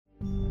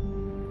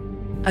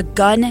a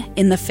gun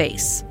in the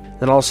face.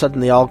 Then all of a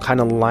sudden they all kind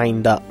of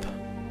lined up.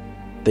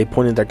 They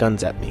pointed their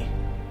guns at me.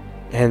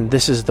 And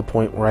this is the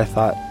point where I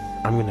thought,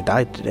 I'm going to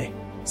die today.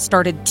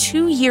 Started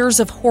 2 years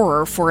of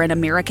horror for an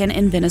American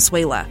in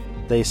Venezuela.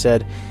 They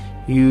said,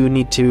 you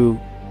need to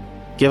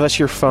give us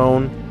your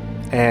phone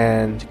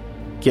and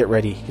get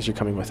ready because you're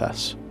coming with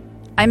us.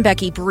 I'm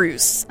Becky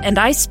Bruce, and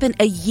I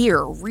spent a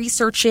year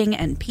researching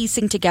and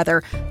piecing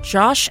together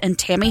Josh and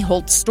Tammy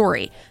Holt's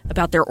story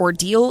about their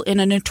ordeal in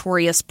a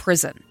notorious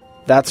prison.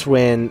 That's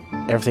when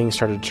everything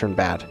started to turn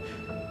bad.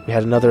 We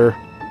had another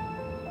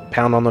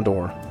pound on the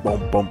door.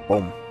 Boom, boom,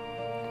 boom.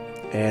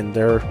 And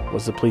there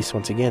was the police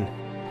once again.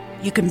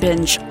 You can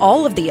binge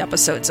all of the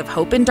episodes of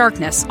Hope in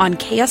Darkness on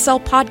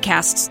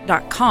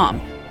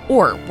KSLpodcasts.com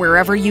or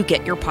wherever you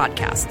get your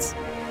podcasts.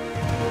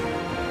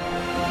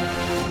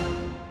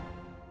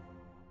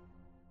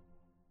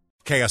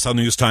 KSL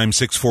News Time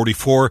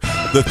 6:44.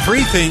 The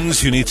three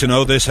things you need to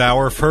know this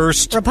hour.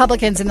 First,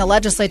 Republicans in the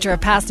legislature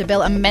have passed a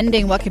bill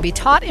amending what can be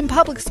taught in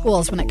public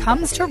schools when it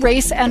comes to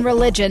race and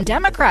religion.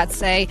 Democrats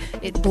say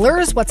it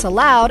blurs what's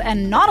allowed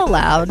and not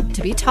allowed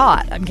to be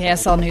taught. I'm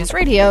KSL News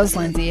Radio's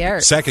Lindsay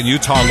Ayers. Second,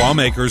 Utah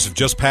lawmakers have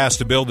just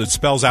passed a bill that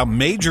spells out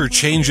major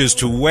changes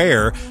to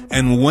where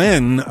and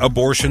when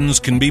abortions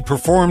can be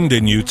performed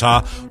in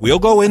Utah. We'll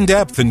go in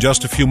depth in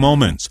just a few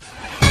moments.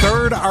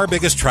 Third, our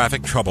biggest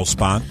traffic trouble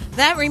spot.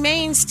 That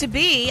remains to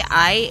be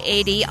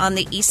I-80 on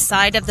the east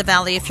side of the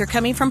valley. If you're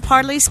coming from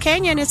Parley's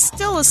Canyon, it's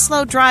still a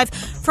slow drive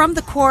from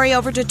the quarry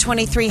over to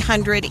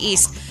 2300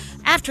 East.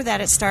 After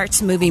that, it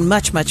starts moving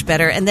much, much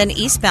better. And then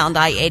eastbound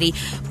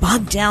I-80,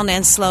 bogged down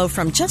and slow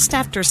from just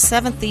after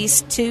 7th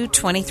East to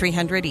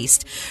 2300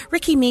 East.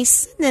 Ricky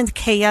Meese in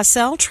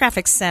KSL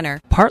Traffic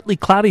Center. Partly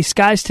cloudy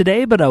skies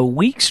today, but a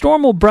weak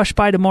storm will brush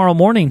by tomorrow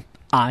morning.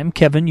 I'm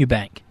Kevin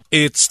Eubank.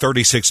 It's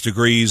 36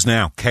 degrees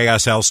now.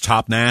 KSL's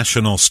top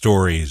national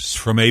stories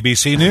from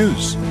ABC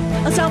News.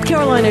 A South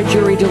Carolina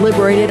jury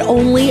deliberated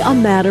only a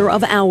matter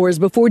of hours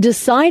before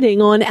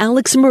deciding on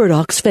Alex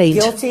Murdaugh's fate.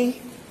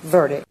 Guilty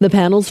verdict. The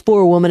panel's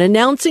forewoman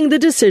announcing the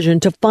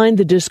decision to find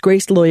the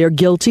disgraced lawyer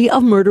guilty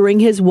of murdering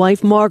his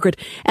wife Margaret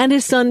and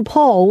his son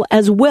Paul,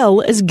 as well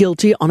as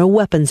guilty on a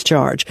weapons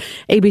charge.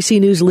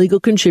 ABC News legal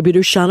contributor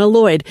Shauna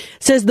Lloyd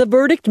says the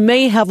verdict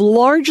may have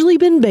largely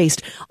been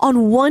based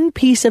on one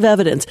piece of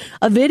evidence,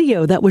 a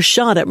video that was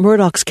shot at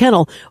Murdaugh's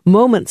kennel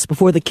moments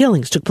before the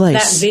killings took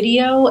place. That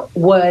video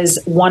was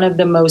one of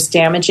the most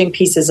damaging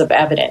pieces of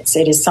evidence.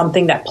 It is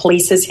something that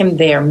places him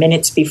there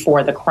minutes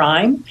before the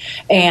crime,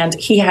 and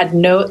he had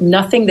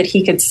nothing that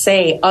he could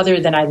say other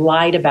than I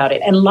lied about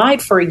it, and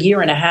lied for a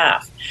year and a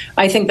half.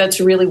 I think that's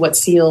really what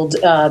sealed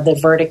the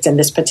verdict in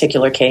this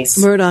particular case.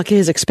 Murdaugh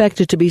is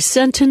expected to be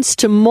sentenced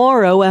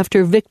tomorrow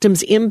after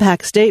victims'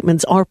 impact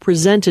statements are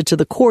presented to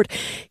the court.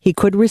 He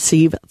could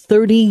receive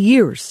 30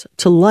 years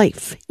to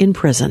life in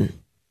prison.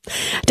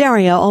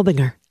 Daria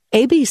Albinger,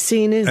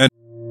 ABC News.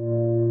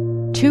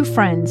 Two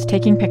friends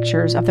taking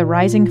pictures of the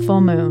rising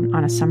full moon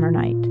on a summer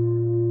night.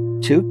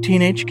 Two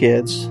teenage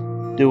kids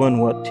doing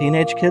what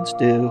teenage kids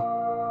do.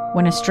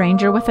 When a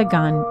stranger with a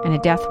gun and a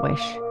death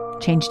wish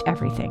changed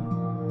everything.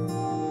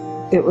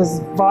 It was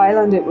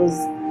violent, it was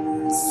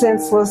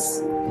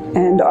senseless,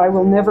 and I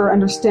will never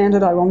understand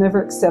it, I will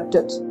never accept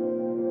it.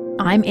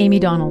 I'm Amy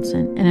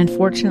Donaldson, and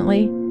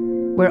unfortunately,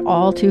 we're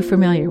all too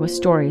familiar with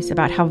stories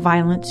about how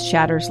violence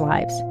shatters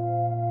lives.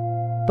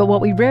 But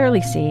what we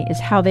rarely see is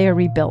how they are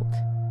rebuilt.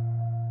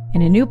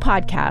 In a new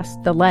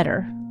podcast, The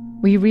Letter,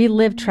 we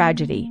relive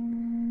tragedy,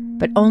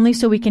 but only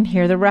so we can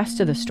hear the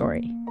rest of the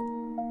story.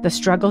 The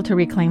struggle to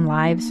reclaim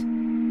lives,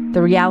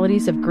 the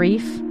realities of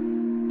grief,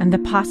 and the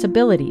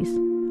possibilities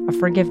of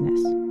forgiveness.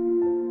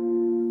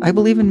 I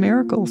believe in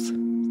miracles.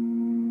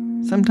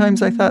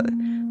 Sometimes I thought,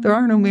 there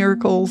are no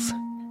miracles.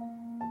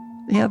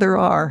 Yeah, there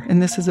are, and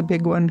this is a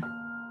big one.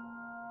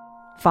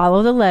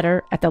 Follow The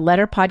Letter at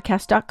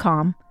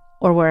theletterpodcast.com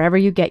or wherever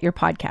you get your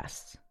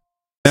podcasts.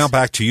 Now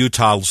back to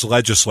Utah's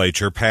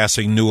legislature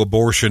passing new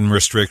abortion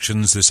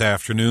restrictions this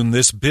afternoon.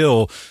 This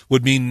bill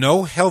would mean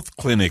no health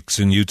clinics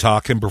in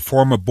Utah can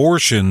perform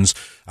abortions,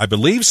 I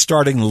believe,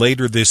 starting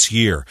later this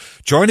year.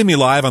 Joining me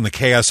live on the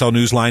KSL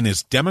Newsline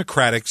is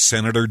Democratic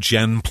Senator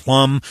Jen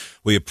Plum.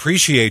 We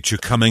appreciate you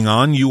coming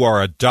on. You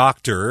are a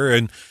doctor,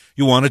 and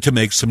you wanted to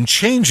make some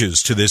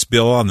changes to this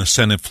bill on the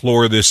Senate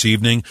floor this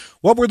evening.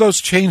 What were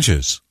those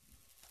changes?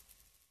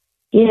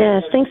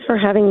 Yes, thanks for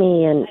having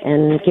me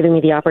and giving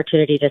me the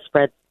opportunity to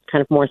spread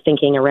kind of more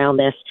thinking around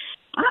this.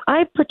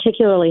 I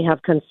particularly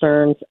have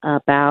concerns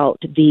about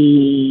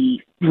the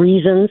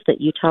reasons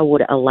that Utah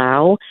would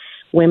allow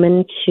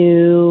women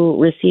to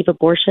receive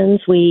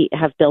abortions. We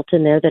have built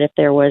in there that if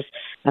there was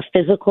a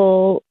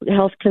physical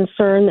health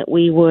concern, that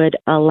we would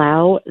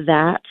allow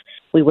that.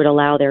 We would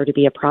allow there to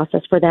be a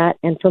process for that.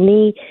 And for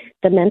me,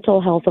 the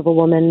mental health of a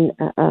woman,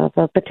 of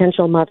a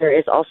potential mother,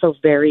 is also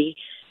very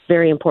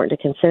important to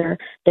consider.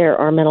 There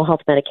are mental health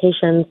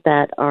medications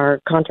that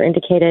are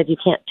contraindicated. You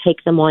can't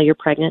take them while you're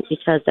pregnant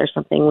because there's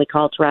something we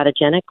call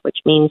teratogenic, which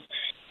means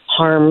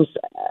harms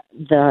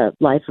the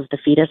life of the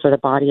fetus or the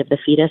body of the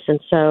fetus. And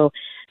so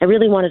I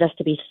really wanted us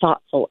to be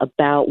thoughtful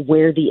about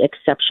where the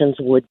exceptions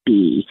would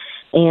be.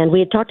 And we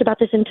had talked about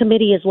this in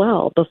committee as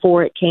well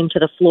before it came to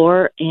the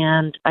floor,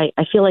 and I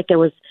feel like there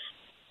was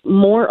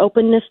more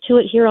openness to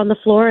it here on the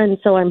floor, and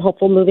so I'm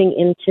hopeful moving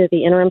into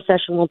the interim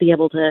session we'll be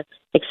able to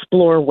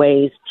explore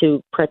ways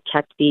to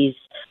protect these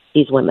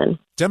women.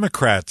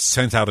 Democrats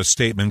sent out a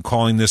statement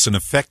calling this an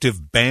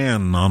effective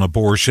ban on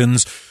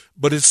abortions,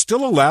 but it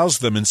still allows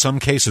them in some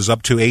cases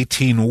up to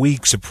 18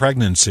 weeks of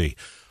pregnancy.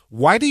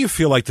 Why do you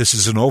feel like this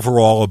is an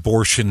overall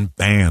abortion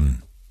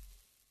ban?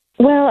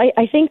 Well,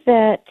 I think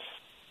that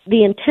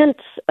the intent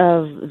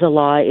of the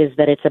law is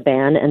that it's a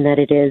ban and that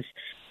it is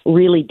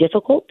really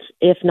difficult,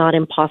 if not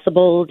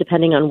impossible,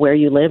 depending on where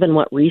you live and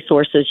what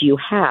resources you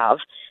have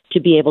to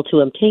be able to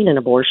obtain an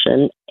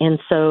abortion. And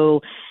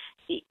so,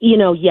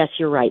 yes,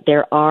 you're right.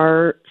 There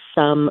are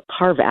some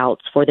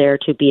carve-outs for there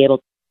to be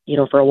able,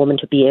 for a woman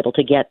to be able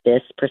to get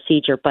this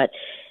procedure. But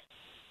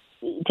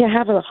to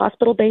have a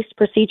hospital-based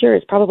procedure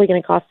is probably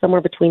going to cost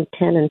somewhere between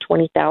 $10,000 and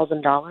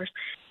 $20,000. You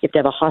have to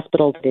have a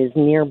hospital that is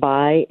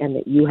nearby and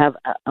that you have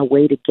a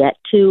way to get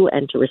to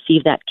and to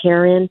receive that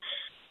care in.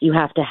 You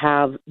have to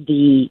have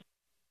the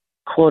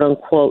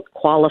quote-unquote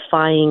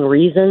qualifying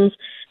reasons.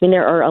 I mean,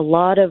 there are a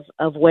lot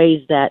of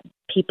ways that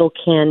people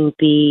can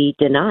be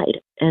denied.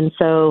 And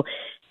so,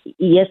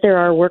 yes, there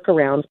are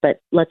workarounds,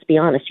 but let's be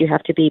honest, you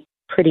have to be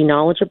pretty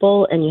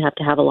knowledgeable and you have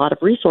to have a lot of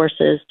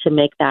resources to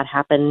make that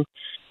happen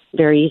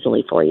very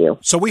easily for you.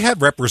 So we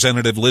had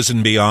Representative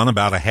Lisenby on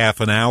about a half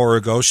an hour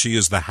ago. She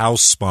is the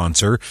House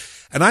sponsor.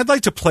 And I'd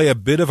like to play a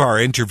bit of our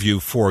interview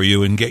for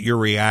you and get your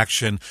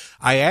reaction.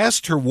 I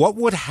asked her what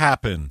would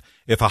happen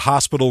if a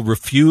hospital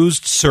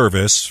refused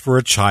service for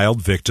a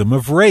child victim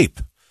of rape.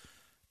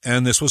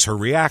 And this was her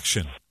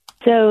reaction.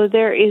 So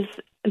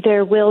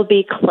there will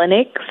be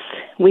clinics.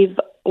 We've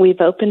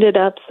opened it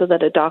up so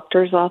that a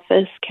doctor's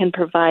office can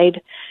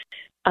provide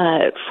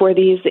for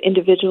these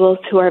individuals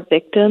who are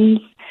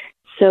victims.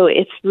 So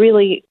it's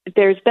really,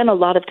 there's been a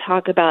lot of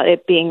talk about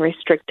it being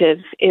restrictive.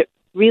 It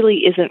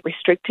really isn't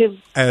restrictive.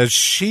 As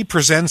she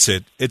presents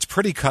it, it's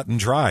pretty cut and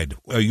dried.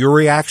 Your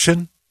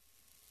reaction?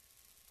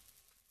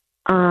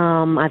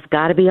 I've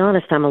got to be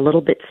honest, I'm a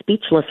little bit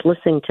speechless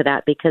listening to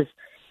that because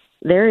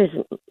there is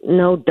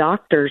no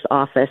doctor's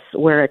office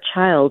where a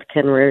child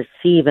can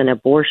receive an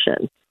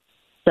abortion.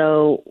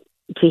 So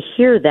to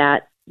hear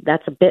that,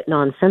 that's a bit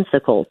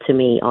nonsensical to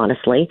me,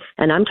 honestly.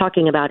 And I'm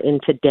talking about in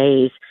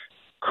today's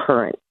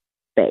current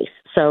space.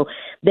 So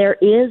there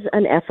is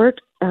an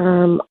effort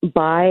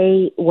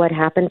by what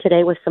happened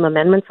today with some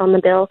amendments on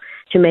the bill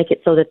to make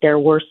it so that there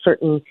were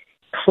certain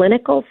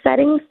clinical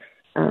settings.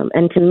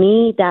 And to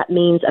me, that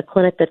means a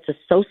clinic that's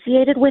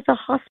associated with a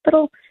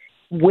hospital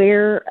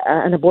where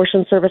an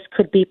abortion service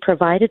could be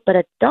provided. But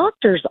a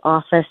doctor's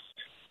office,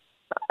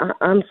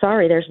 I'm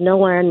sorry, there's no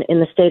one in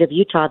the state of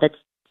Utah that's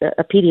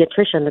a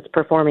pediatrician that's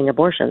performing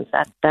abortions.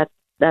 That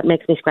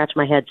makes me scratch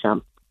my head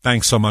some.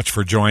 Thanks so much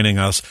for joining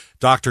us.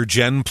 Dr.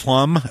 Jen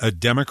Plum, a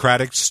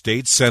Democratic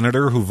state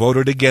senator who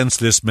voted against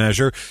this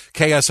measure.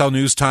 KSL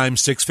News Time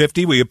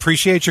 650. We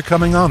appreciate you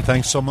coming on.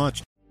 Thanks so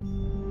much.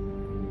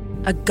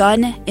 A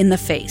gun in the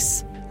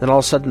face. Then all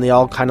of a sudden they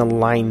all kind of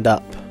lined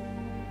up.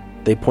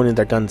 They pointed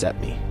their guns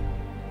at me.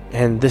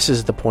 And this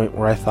is the point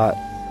where I thought,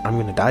 I'm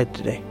going to die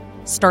today.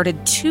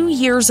 Started 2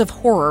 years of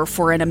horror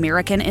for an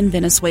American in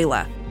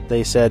Venezuela.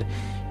 They said,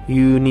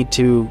 you need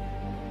to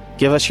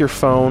give us your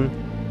phone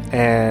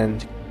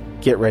and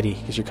get ready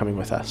because you're coming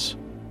with us.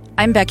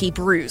 I'm Becky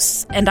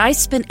Bruce, and I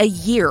spent a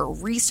year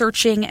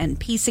researching and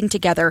piecing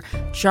together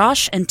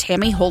Josh and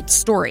Tammy Holt's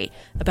story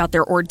about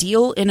their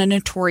ordeal in a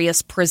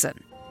notorious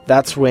prison.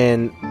 That's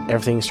when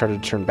everything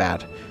started to turn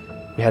bad.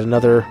 We had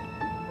another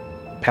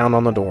pound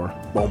on the door.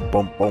 Boom,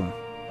 boom, boom.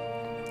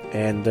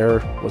 And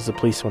there was the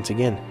police once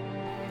again.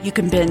 You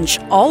can binge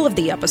all of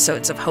the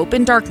episodes of Hope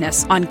in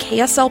Darkness on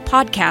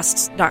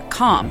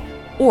KSLPodcasts.com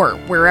or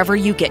wherever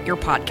you get your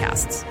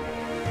podcasts.